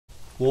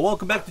Well,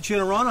 welcome back to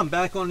Channel Run. I'm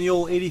back on the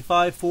old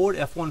 85 Ford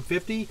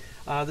F-150.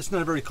 This is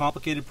not a very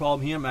complicated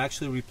problem here. I'm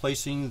actually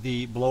replacing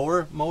the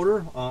blower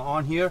motor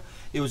on here.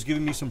 It was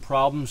giving me some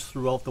problems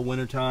throughout the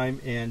winter time,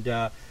 and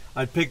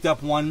I picked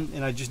up one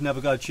and I just never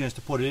got a chance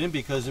to put it in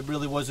because it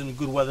really wasn't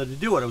good weather to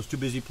do it. I was too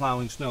busy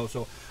plowing snow,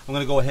 so I'm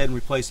going to go ahead and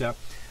replace that.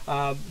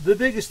 The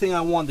biggest thing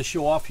I wanted to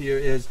show off here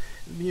is,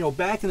 you know,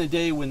 back in the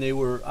day when they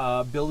were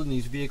building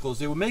these vehicles,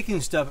 they were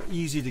making stuff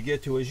easy to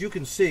get to. As you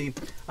can see,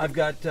 I've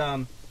got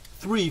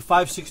three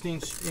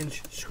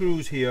 5/16"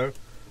 screws here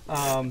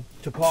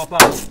to pop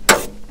out,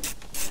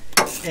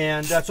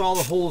 and that's all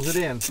that holds it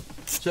in.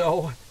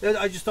 So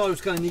I just thought it was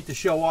kind of neat to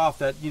show off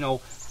that, you know,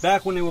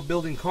 back when they were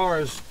building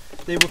cars,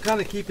 they were kind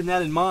of keeping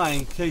that in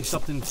mind in case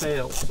something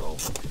fails. So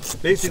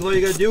basically all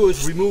you got to do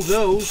is remove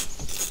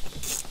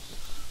those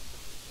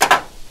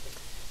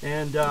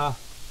and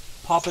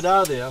pop it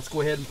out of there. Let's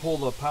go ahead and pull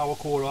the power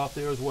cord off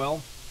there as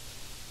well.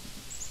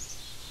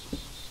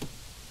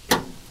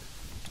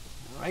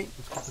 Alright,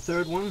 let's get the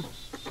third one.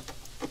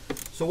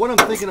 So what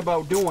I'm thinking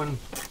about doing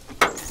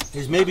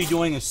is maybe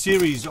doing a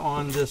series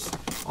on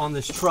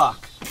this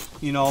truck.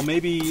 You know,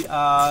 maybe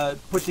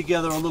put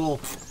together a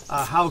little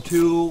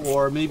how-to,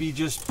 or maybe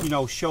just, you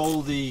know,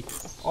 show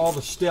all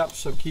the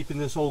steps of keeping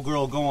this old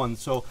girl going.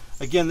 So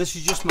again, this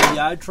is just my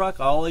yard truck.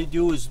 All I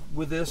do is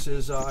with this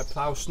is I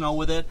plow snow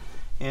with it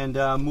and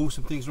move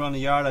some things around the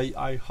yard.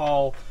 I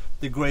haul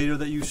the grader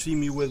that you see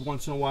me with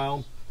once in a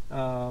while,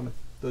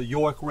 the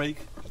York rake.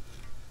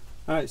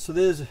 All right, so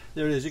there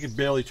it is. You can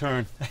barely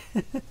turn.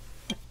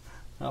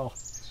 Oh,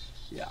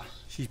 yeah,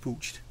 she's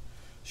pooched.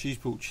 She's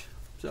pooched.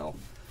 So,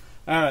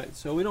 all right,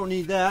 so we don't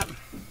need that.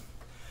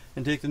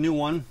 And take the new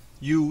one,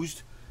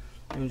 used,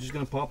 and I'm just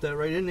gonna pop that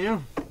right in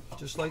there,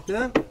 just like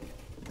that.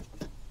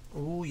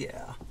 Oh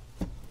yeah.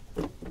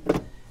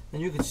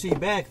 And you can see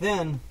back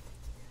then,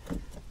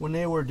 when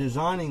they were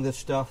designing this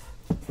stuff,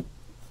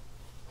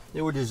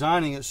 they were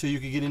designing it so you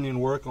could get in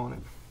and work on it.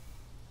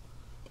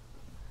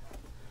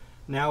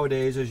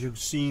 Nowadays, as you've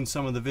seen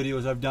some of the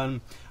videos I've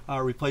done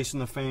replacing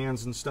the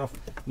fans and stuff,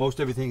 most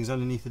everything is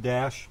underneath the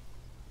dash.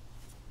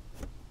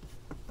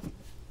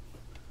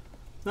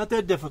 Not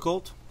that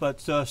difficult, but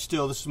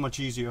still, this is much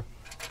easier.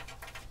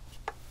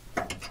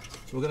 So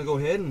we're going to go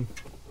ahead and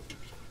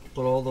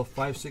put all the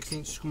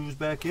 5/16" screws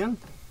back in.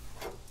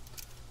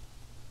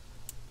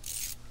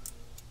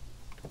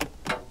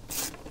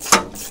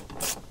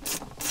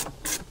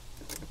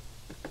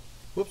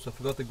 Whoops, I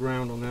forgot the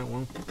ground on that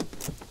one.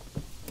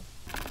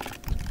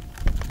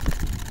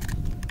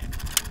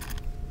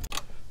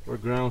 Our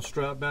ground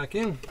strap back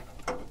in.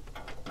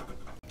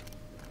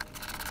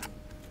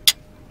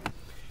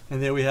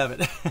 And there we have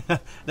it.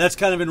 That's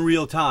kind of in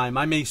real time.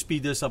 I may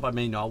speed this up, I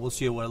may not. We'll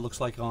see what it looks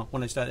like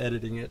when I start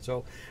editing it.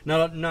 So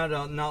not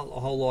a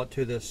whole lot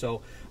to this.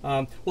 So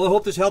well, I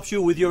hope this helps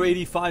you with your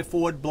 85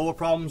 Ford blower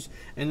problems,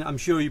 and I'm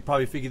sure you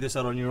probably figured this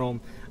out on your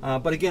own.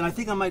 But again, I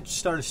think I might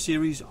start a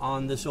series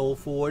on this old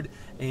Ford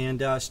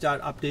and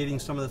start updating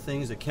some of the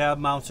things. The cab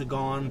mounts are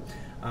gone.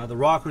 The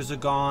rockers are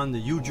gone, the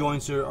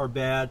U-joints are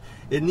bad.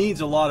 It needs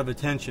a lot of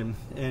attention,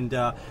 and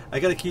I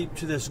got to keep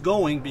to this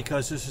going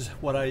because this is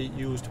what I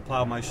use to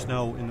plow my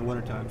snow in the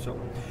wintertime. So,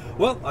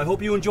 well, I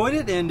hope you enjoyed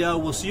it, and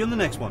we'll see you in the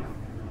next one.